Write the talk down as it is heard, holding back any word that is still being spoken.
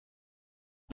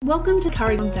Welcome to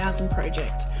Courage 1000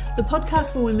 Project, the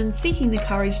podcast for women seeking the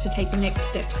courage to take the next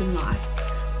steps in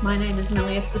life. My name is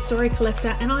Mellies, the Story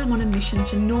Collector, and I'm on a mission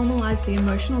to normalise the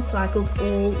emotional cycles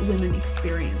all women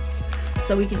experience,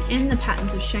 so we can end the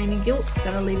patterns of shame and guilt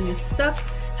that are leaving us stuck,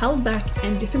 held back,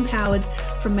 and disempowered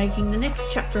from making the next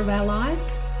chapter of our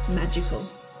lives magical.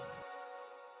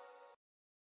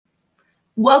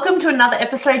 Welcome to another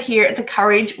episode here at the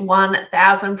Courage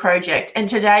 1000 Project, and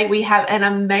today we have an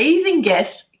amazing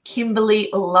guest, Kimberly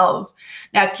Love.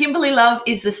 Now, Kimberly Love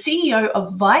is the CEO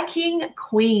of Viking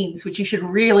Queens, which you should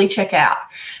really check out.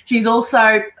 She's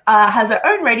also has her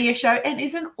own radio show and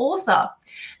is an author.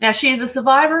 Now, she is a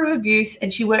survivor of abuse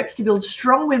and she works to build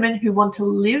strong women who want to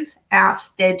live out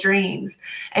their dreams.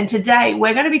 And today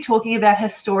we're going to be talking about her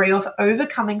story of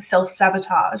overcoming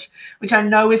self-sabotage, which I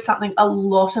know is something a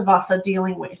lot of us are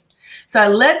dealing with. So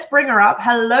let's bring her up.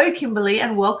 Hello, Kimberly,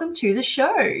 and welcome to the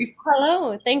show.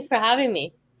 Hello. Thanks for having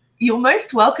me. You're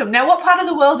most welcome. Now, what part of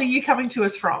the world are you coming to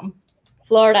us from?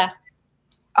 Florida.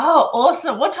 Oh,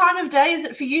 awesome. What time of day is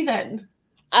it for you then?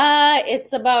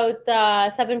 It's about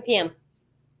 7 p.m.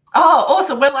 Oh,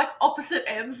 awesome. We're like opposite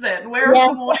ends then. We're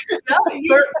yes.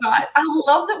 You're at night. I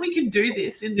love that we can do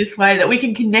this in this way, that we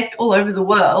can connect all over the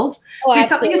world through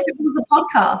something as simple as a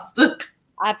podcast.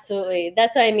 Absolutely.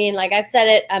 That's what I mean. Like, I've said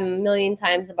it a million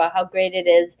times about how great it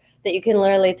is that you can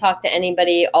literally talk to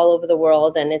anybody all over the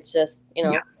world, and it's just,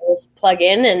 just plug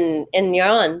in and you're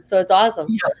on. So it's awesome.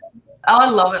 Yeah. Oh, I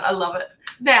love it. I love it.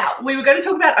 Now, we were going to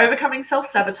talk about overcoming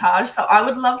self-sabotage. So I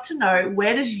would love to know,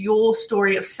 where does your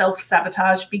story of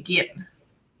self-sabotage begin?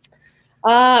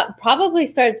 Probably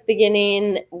starts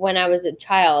beginning when I was a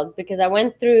child, because I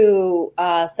went through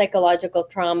psychological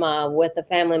trauma with a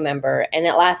family member, and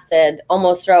it lasted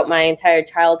almost throughout my entire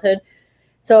childhood.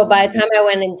 So by the time I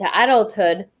went into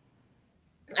adulthood,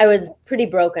 I was pretty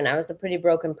broken. I was a pretty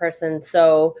broken person.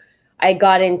 So I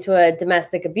got into a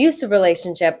domestic abusive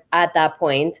relationship at that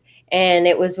point, and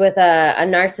it was with a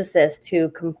narcissist who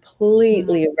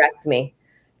completely wrecked me,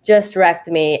 just wrecked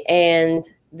me. And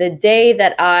the day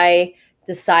that I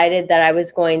decided that I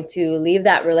was going to leave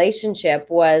that relationship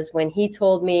was when he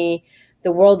told me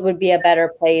the world would be a better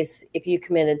place if you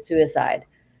committed suicide.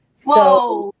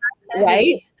 Whoa. So,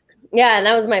 right? Yeah, and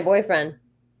that was my boyfriend.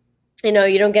 You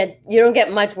don't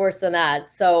get much worse than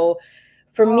that. So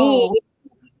for me,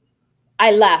 I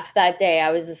left that day.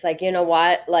 I was just like, you know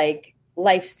what? Like,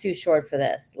 life's too short for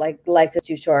this. Like, life is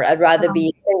too short. I'd rather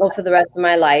be single for the rest of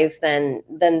my life than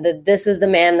this is the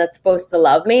man that's supposed to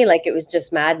love me. Like, it was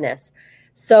just madness.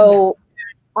 So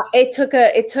it took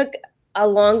a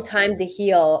long time to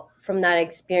heal from that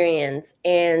experience.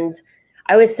 And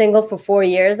I was single for 4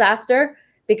 years after,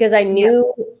 because I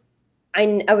knew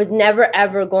I was never,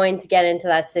 ever going to get into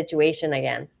that situation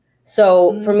again.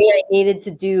 So for me, I needed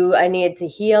to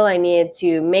heal. I needed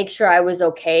to make sure I was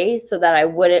okay so that I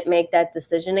wouldn't make that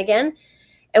decision again.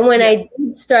 And when I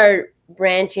did start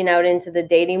branching out into the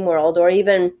dating world, or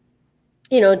even,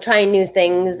 trying new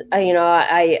things,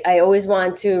 I always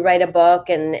wanted to write a book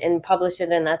and publish it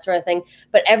and that sort of thing.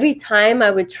 But every time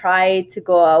I would try to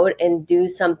go out and do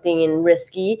something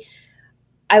risky,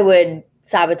 I would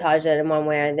sabotage it in one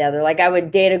way or the other. Like, I would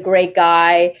date a great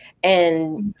guy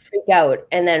and freak out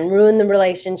and then ruin the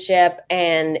relationship.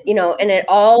 And, and it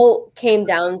all came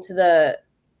down to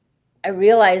I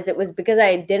realized it was because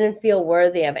I didn't feel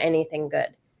worthy of anything good.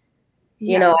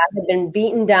 I had been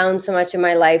beaten down so much in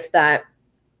my life that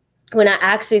when I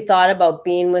actually thought about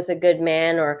being with a good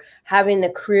man, or having the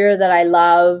career that I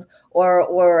love,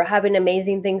 or having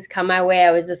amazing things come my way,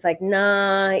 I was just like,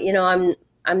 nah,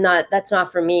 I'm not, that's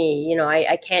not for me.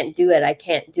 I can't do it. I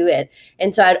can't do it.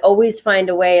 And so I'd always find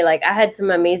a way. Like, I had some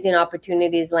amazing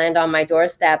opportunities land on my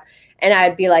doorstep, and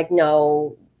I'd be like,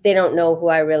 no, they don't know who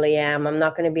I really am. I'm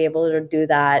not going to be able to do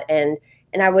that. And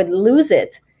I would lose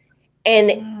it.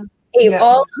 And it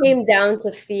all came down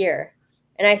to fear.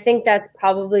 And I think that's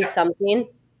probably something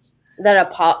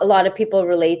that a lot of people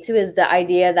relate to, is the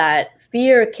idea that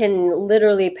fear can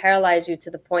literally paralyze you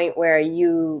to the point where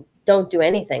you don't do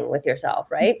anything with yourself,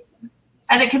 right?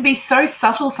 And it can be so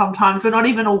subtle sometimes. We're not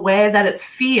even aware that it's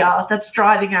fear that's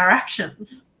driving our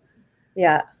actions.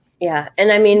 Yeah.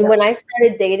 And I mean, when I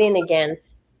started dating again,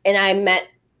 and I met,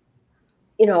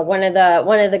 one of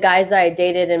the guys that I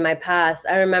dated in my past,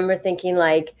 I remember thinking,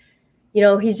 like,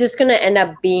 he's just going to end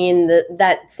up being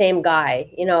that same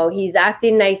guy. He's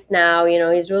acting nice now,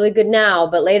 he's really good now,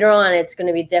 but later on it's going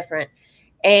to be different.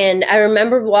 And I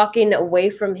remember walking away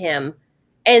from him,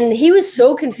 and he was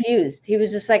so confused. He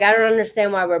was just like, I don't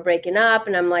understand why we're breaking up.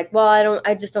 And I'm like, well,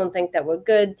 I just don't think that we're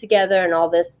good together, and all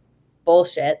this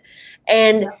bullshit.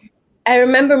 And I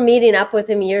remember meeting up with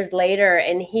him years later,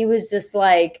 and he was just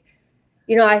like,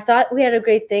 I thought we had a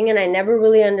great thing, and I never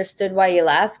really understood why you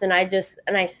left. And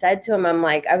I said to him, I'm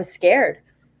like, I was scared.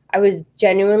 I was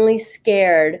genuinely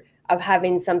scared of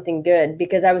having something good,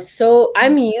 because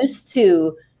I'm used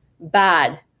to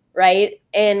bad, right?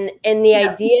 And the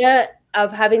idea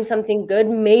of having something good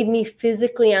made me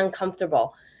physically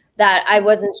uncomfortable, that I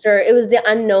wasn't sure. It was the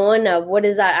unknown of what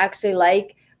is that actually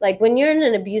like. Like when you're in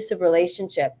an abusive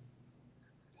relationship,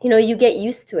 you get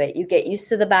used to it. You get used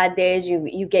to the bad days.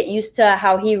 You get used to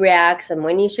how he reacts and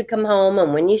when you should come home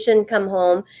and when you shouldn't come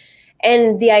home.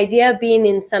 And the idea of being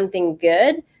in something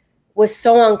good was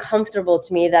so uncomfortable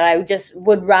to me that I just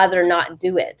would rather not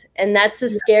do it. And that's a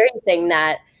scary thing,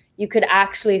 that you could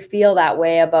actually feel that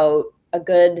way about a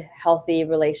good, healthy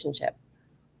relationship.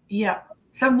 Yeah.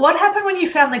 So what happened when you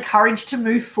found the courage to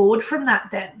move forward from that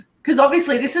then? Because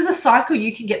obviously this is a cycle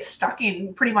you can get stuck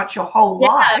in pretty much your whole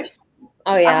life.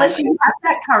 Oh yeah. Unless you have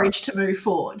that courage to move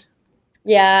forward.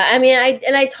 Yeah. I mean,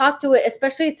 I talked to it,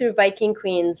 especially through Viking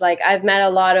Queens. Like I've met a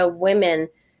lot of women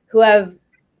who have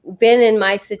been in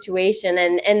my situation,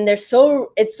 and it's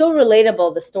so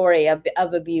relatable, the story of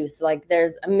abuse. Like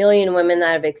there's a million women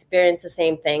that have experienced the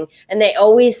same thing. And they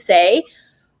always say,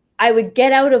 I would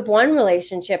get out of one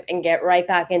relationship and get right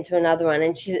back into another one.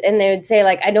 And they would say,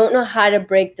 like, I don't know how to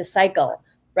break the cycle.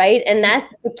 Right. And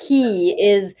that's the key,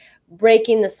 is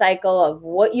breaking the cycle of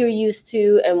what you're used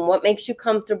to and what makes you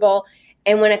comfortable.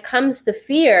 And when it comes to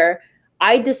fear,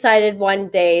 I decided one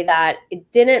day that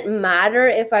it didn't matter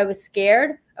if I was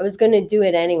scared, I was going to do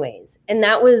it anyways. And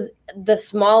that was the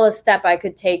smallest step I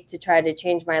could take to try to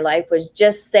change my life, was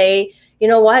just say, you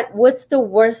know what's the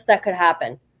worst that could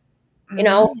happen?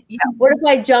 What if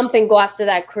I jump and go after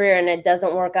that career and it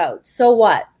doesn't work out? So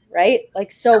what? Right?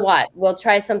 Like, so what? We'll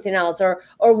try something else. Or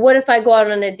what if I go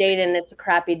out on a date and it's a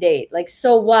crappy date? Like,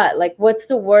 so what? Like, what's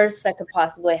the worst that could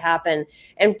possibly happen?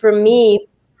 And for me,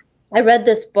 I read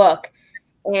this book,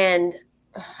 and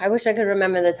I wish I could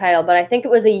remember the title, but I think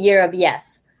it was A Year of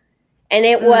Yes. And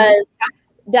it was,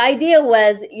 the idea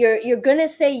was you're going to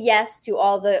say yes to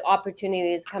all the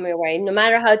opportunities coming your way, no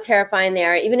matter how terrifying they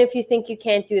are. Even if you think you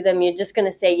can't do them, you're just going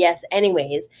to say yes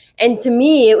anyways. And to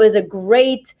me, it was a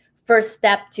great first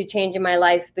step to changing my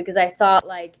life, because I thought,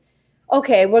 like,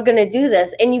 okay, we're going to do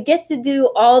this. And you get to do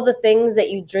all the things that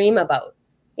you dream about,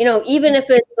 even if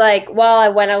it's like, well, I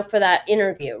went out for that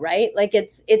interview, right? Like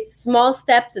it's small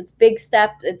steps, it's big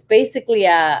steps. It's basically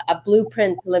a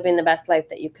blueprint to living the best life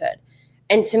that you could.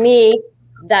 And to me,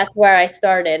 that's where I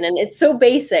started. And it's so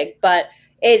basic, but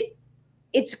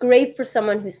it's great for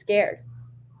someone who's scared,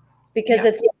 because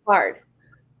it's hard.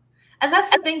 And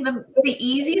that's the thing, the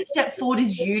easiest step forward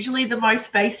is usually the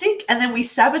most basic, and then we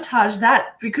sabotage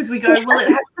that because we go, well, it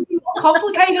has to be more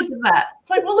complicated than that.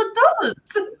 It's like, well, it doesn't.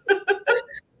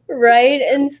 Right.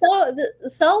 And so the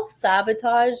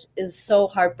self-sabotage is so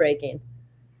heartbreaking,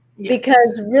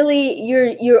 because really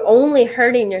you're only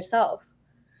hurting yourself,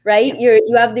 right?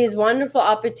 You have these wonderful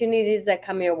opportunities that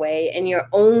come your way, and you're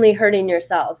only hurting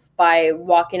yourself by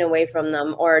walking away from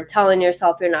them or telling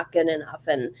yourself you're not good enough.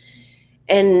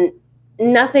 And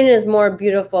nothing is more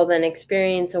beautiful than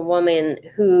experience a woman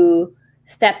who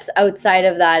steps outside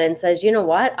of that and says, you know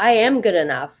what, I am good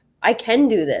enough. I can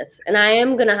do this, and I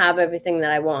am going to have everything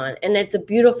that I want. And it's a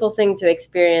beautiful thing to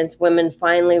experience, women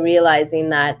finally realizing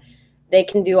that they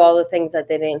can do all the things that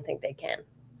they didn't think they can.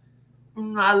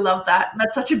 I love that.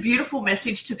 That's such a beautiful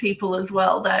message to people as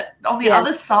well, that on the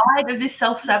other side of this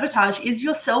self-sabotage is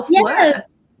your self-worth.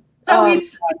 So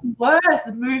it's worth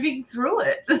moving through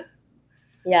it.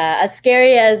 Yeah, as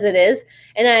scary as it is.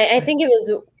 And I think it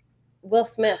was Will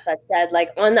Smith that said, like,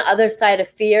 on the other side of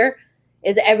fear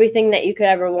is everything that you could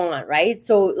ever want, right?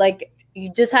 So, like,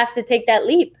 you just have to take that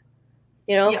leap.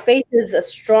 Faith is a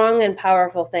strong and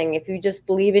powerful thing. If you just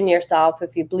believe in yourself,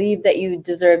 if you believe that you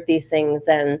deserve these things,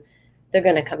 then they're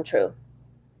going to come true.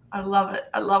 I love it.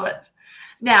 I love it.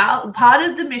 Now, part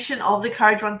of the mission of the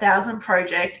Courage 1000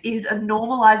 project is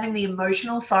normalizing the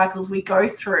emotional cycles we go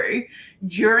through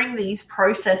during these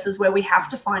processes where we have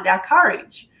to find our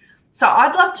courage. So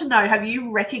I'd love to know, have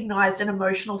you recognized an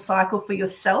emotional cycle for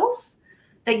yourself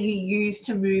that you use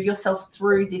to move yourself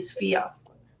through this fear?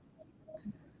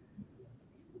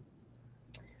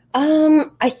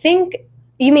 I think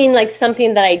you mean like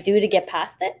something that I do to get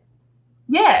past it?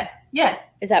 Yeah.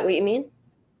 Is that what you mean?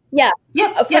 Yeah.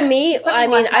 For me, I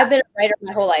mean, I've been a writer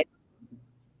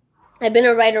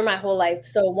my whole life.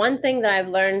 So one thing that I've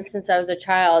learned since I was a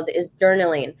child is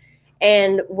journaling.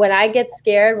 And when I get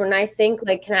scared, when I think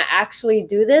like, can I actually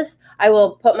do this? I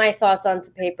will put my thoughts onto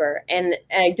paper, and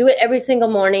I do it every single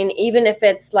morning, even if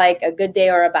it's like a good day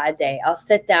or a bad day. I'll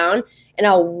sit down and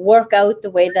I'll work out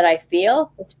the way that I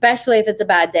feel, especially if it's a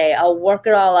bad day. I'll work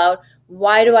it all out.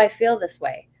 Why do I feel this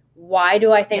way? Why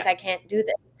do I think I can't do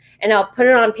this? And I'll put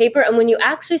it on paper. And when you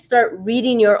actually start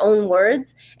reading your own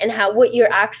words and what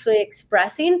you're actually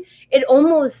expressing, it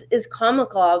almost is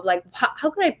comical of like, how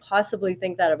could I possibly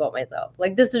think that about myself?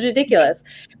 Like, this is ridiculous.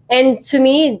 And to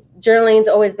me, journaling's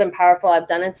always been powerful. I've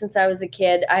done it since I was a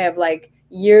kid. I have like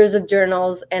years of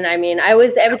journals. And I mean,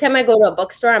 every time I go to a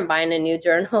bookstore, I'm buying a new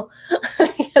journal.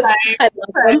 I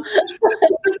love them.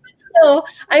 So,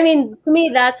 I mean, to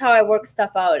me, that's how I work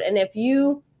stuff out. And if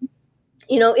you've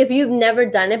never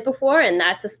done it before and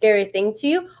that's a scary thing to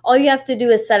you, all you have to do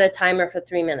is set a timer for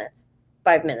 3 minutes,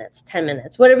 5 minutes, 10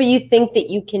 minutes, whatever you think that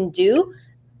you can do,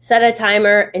 set a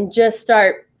timer and just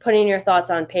start putting your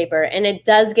thoughts on paper. And it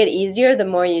does get easier the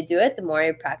more you do it, the more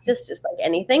you practice, just like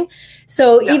anything.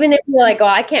 So even if you're like, oh,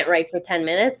 I can't write for 10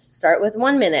 minutes, start with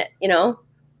 1 minute,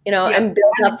 and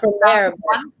build up from there.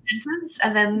 One sentence,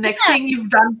 and then next thing you've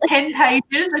done 10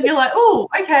 pages, and you're like, oh,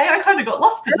 okay, I kind of got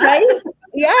lost in that. Right?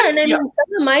 Yeah, and I mean, some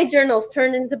of my journals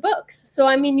turned into books. So,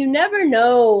 I mean, you never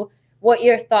know what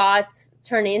your thoughts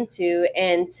turn into.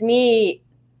 And to me,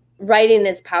 writing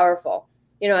is powerful.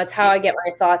 It's how I get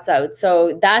my thoughts out.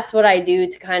 So that's what I do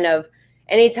to kind of,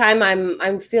 anytime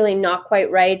I'm feeling not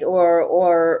quite right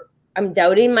or I'm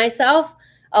doubting myself,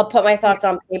 I'll put my thoughts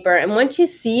on paper. And once you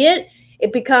see it,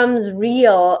 it becomes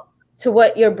real to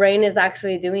what your brain is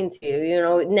actually doing to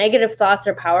you. Negative thoughts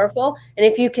are powerful. And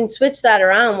if you can switch that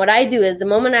around, what I do is the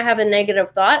moment I have a negative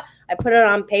thought, I put it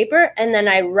on paper and then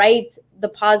I write the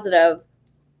positive.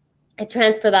 I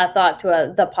transfer that thought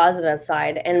to the positive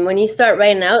side. And when you start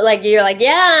writing out, like, you're like,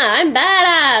 yeah, I'm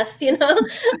badass, I'm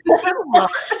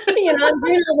doing all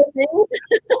the things.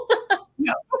 I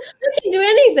can do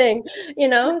anything,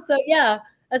 So yeah,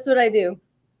 that's what I do.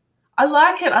 I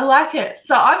like it.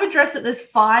 So I've addressed that there's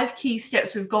 5 key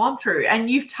steps we've gone through, and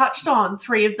you've touched on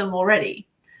 3 of them already.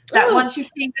 That once you've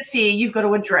seen the fear, you've got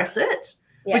to address it,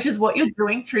 which is what you're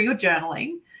doing through your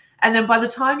journaling. And then by the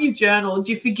time you've journaled,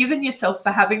 you've forgiven yourself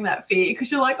for having that fear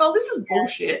because you're like, oh, this is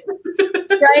bullshit.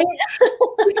 Right?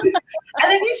 And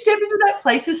then you step into that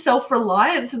place of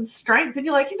self-reliance and strength, and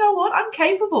you're like, you know what? I'm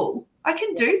capable. I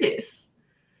can do this.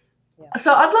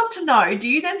 So I'd love to know, do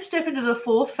you then step into the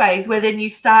 4th phase where then you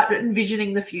start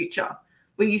envisioning the future,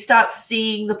 where you start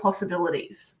seeing the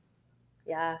possibilities?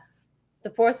 Yeah. The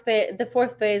fourth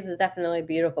phase is definitely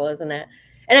beautiful, isn't it?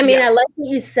 And I mean, I like what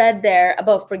you said there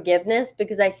about forgiveness,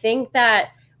 because I think that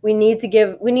we need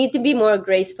to be more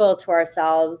graceful to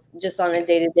ourselves just on a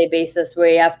day-to-day basis, where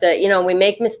you have to, we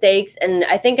make mistakes. And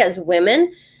I think as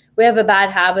women, we have a bad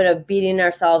habit of beating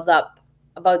ourselves up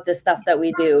about the stuff that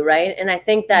we do, right? And I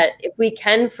think that if we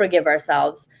can forgive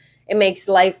ourselves, it makes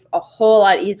life a whole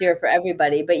lot easier for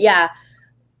everybody. But yeah,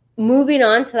 moving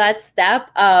on to that step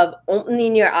of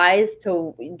opening your eyes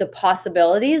to the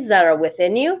possibilities that are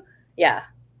within you. Yeah.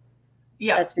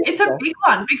 It's a big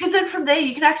one, because then from there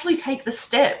you can actually take the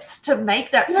steps to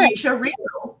make that future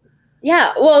real.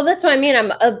 Yeah, well, that's what I mean.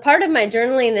 A part of my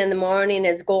journaling in the morning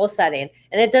is goal setting.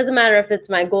 And it doesn't matter if it's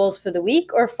my goals for the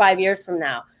week or 5 years from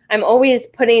now. I'm always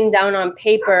putting down on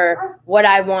paper what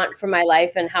I want for my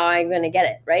life and how I'm going to get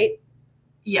it, right?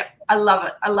 Yeah, I love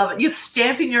it. You're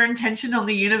stamping your intention on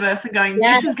the universe and going,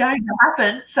 this is going to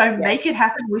happen, so make it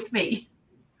happen with me.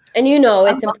 And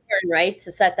it's important, right,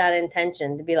 to set that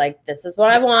intention, to be like, this is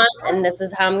what I want and this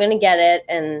is how I'm going to get it.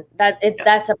 And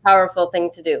that's a powerful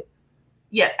thing to do.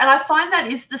 Yeah, and I find that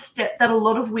is the step that a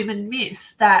lot of women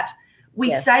miss, that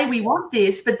we say we want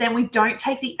this, but then we don't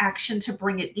take the action to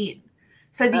bring it in.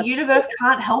 So the universe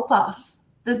can't help us.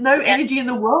 There's no energy in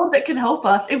the world that can help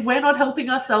us if we're not helping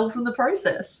ourselves in the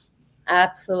process.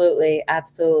 Absolutely.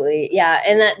 Absolutely. Yeah.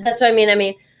 And that's what I mean. I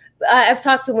mean, I've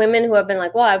talked to women who have been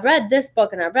like, well, I've read this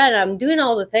book and I'm doing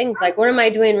all the things. Like, what am I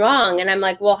doing wrong? And I'm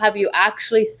like, well, have you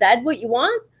actually said what you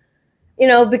want?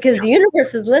 Because the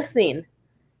universe is listening.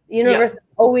 The universe is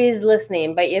always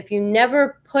listening. But if you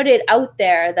never put it out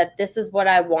there that this is what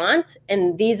I want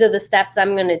and these are the steps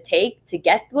I'm going to take to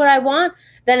get what I want,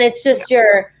 then it's just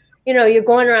you're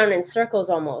going around in circles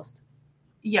almost.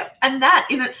 Yeah. And that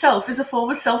in itself is a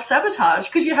form of self-sabotage,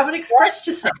 because you haven't expressed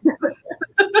yourself.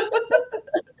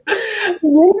 The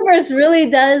universe really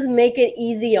does make it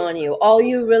easy on you. All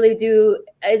you really do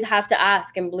is have to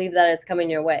ask and believe that it's coming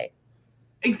your way.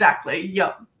 Exactly.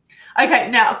 Yep.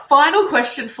 Okay, now final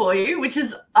question for you, which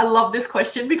is, I love this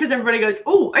question because everybody goes,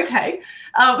 oh, okay.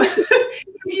 If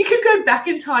you could go back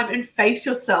in time and face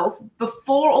yourself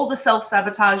before all the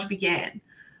self-sabotage began,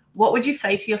 what would you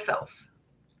say to yourself?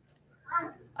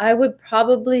 I would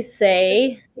probably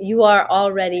say you are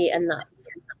already enough.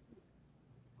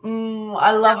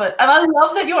 I love it. And I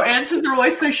love that your answers are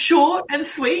always so short and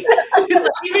sweet.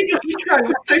 Even your intro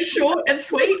was so short and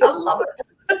sweet. I love it.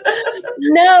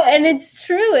 No, and it's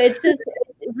true. It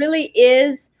really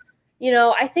is,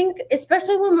 I think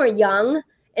especially when we're young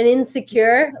and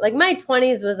insecure, like my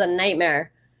 20s was a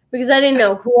nightmare because I didn't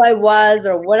know who I was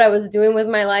or what I was doing with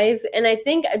my life. And I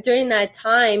think during that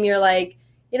time, you're like,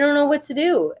 you don't know what to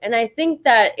do. And I think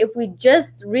that if we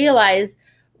just realize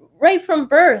right from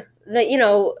birth that,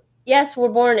 yes, we're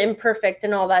born imperfect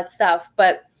and all that stuff,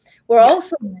 but we're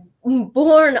also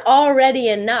born already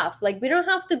enough. Like we don't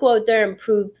have to go out there and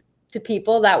prove to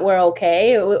people that we're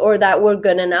okay or that we're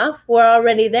good enough. We're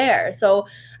already there. So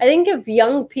I think if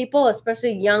young people,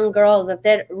 especially young girls, if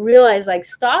they realize, like,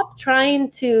 stop trying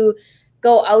to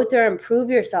go out there and prove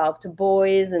yourself to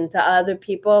boys and to other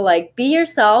people, like be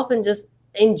yourself and just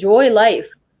enjoy life,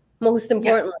 most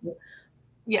importantly.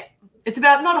 Yeah. It's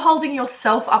about not holding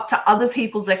yourself up to other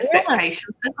people's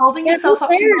expectations and holding yourself up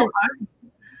to your own.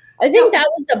 I think that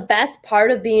was the best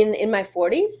part of being in my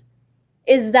 40s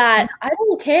is that I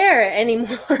don't care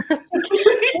anymore.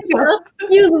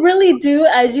 You really do,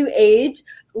 as you age,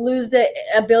 lose the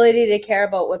ability to care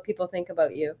about what people think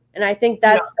about you. And I think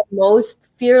that's the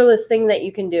most fearless thing that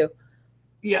you can do.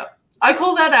 Yeah. I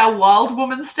call that our wild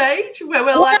woman stage, where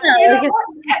we're like,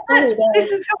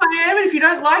 this is who I am, and if you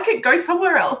don't like it, go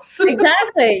somewhere else.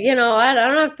 Exactly. I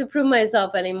don't have to prove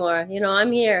myself anymore.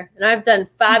 I'm here, and I've done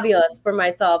fabulous for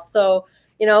myself. So,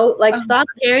 stop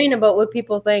caring about what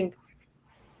people think.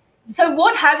 So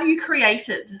what have you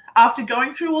created after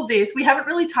going through all this? We haven't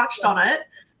really touched on it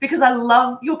because I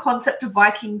love your concept of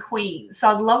Viking Queens. So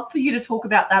I'd love for you to talk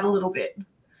about that a little bit.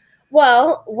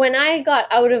 Well, when I got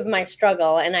out of my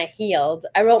struggle and I healed,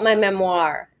 I wrote my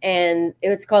memoir, and it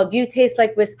was called You Taste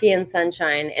Like Whiskey and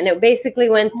Sunshine. And it basically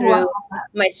went through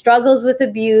my struggles with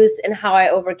abuse and how I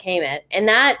overcame it. And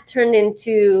that turned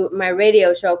into my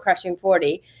radio show, Crushing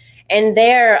 40. And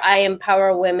there I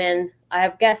empower women. I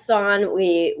have guests on.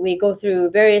 We go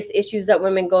through various issues that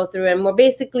women go through, and we're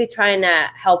basically trying to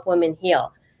help women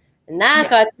heal. And that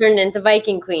got turned into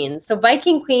Viking Queens. So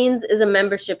Viking Queens is a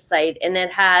membership site, and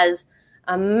it has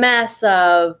a mess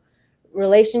of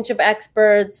relationship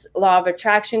experts, law of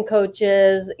attraction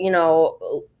coaches,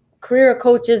 career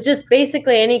coaches, just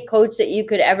basically any coach that you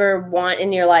could ever want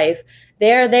in your life.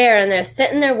 They're there, and they're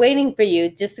sitting there waiting for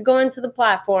you just to go into the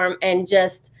platform and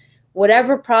just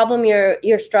whatever problem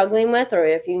you're struggling with, or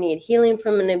if you need healing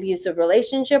from an abusive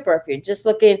relationship, or if you're just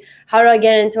looking, how do I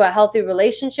get into a healthy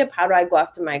relationship? How do I go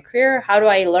after my career? How do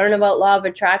I learn about law of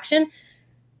attraction?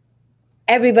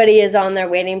 Everybody is on there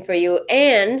waiting for you.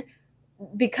 And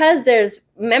because there's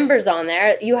members on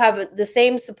there, you have the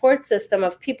same support system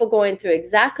of people going through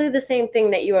exactly the same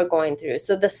thing that you are going through.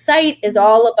 So the site is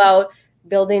all about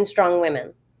building strong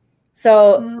women.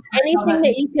 So anything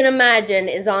that you can imagine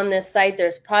is on this site.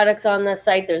 There's products on this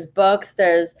site. There's books,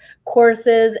 there's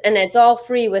courses, and it's all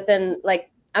free within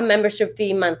like a membership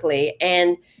fee monthly.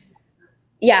 And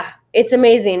it's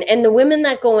amazing. And the women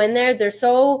that go in there, they're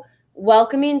so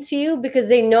welcoming to you because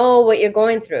they know what you're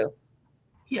going through.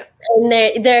 Yeah. And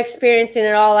they're experiencing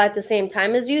it all at the same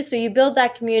time as you. So you build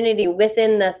that community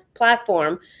within this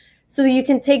platform so you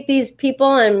can take these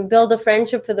people and build a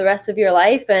friendship for the rest of your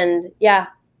life. And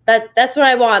that's what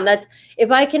I want. That's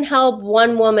if I can help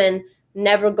one woman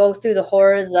never go through the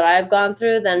horrors that I've gone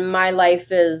through, then my life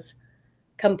is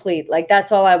complete. Like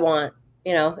that's all I want,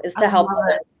 is to help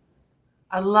others.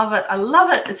 I love it. I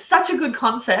love it. It's such a good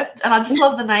concept. And I just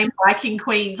love the name Viking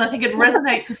Queens. I think it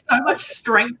resonates with so much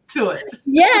strength to it.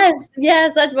 Yes.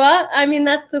 That's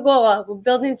that's the goal. We're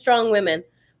building strong women,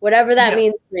 whatever that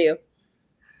means for you.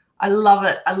 I love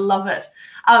it. I love it.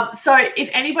 So if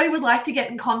anybody would like to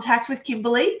get in contact with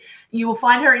Kimberly, you will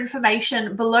find her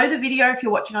information below the video if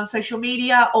you're watching on social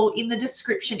media, or in the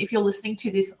description if you're listening to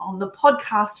this on the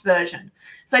podcast version.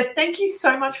 So thank you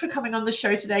so much for coming on the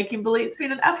show today, Kimberly. It's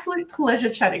been an absolute pleasure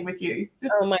chatting with you.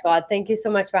 Oh my God. Thank you so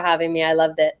much for having me. I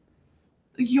loved it.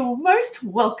 You're most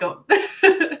welcome.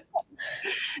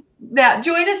 Now,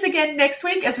 join us again next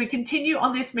week as we continue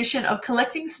on this mission of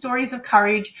collecting stories of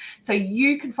courage so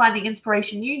you can find the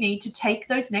inspiration you need to take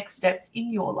those next steps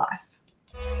in your life.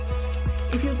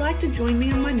 If you'd like to join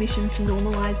me on my mission to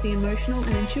normalize the emotional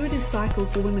and intuitive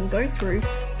cycles that women go through,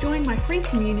 join my free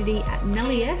community at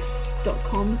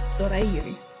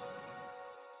nellies.com.au.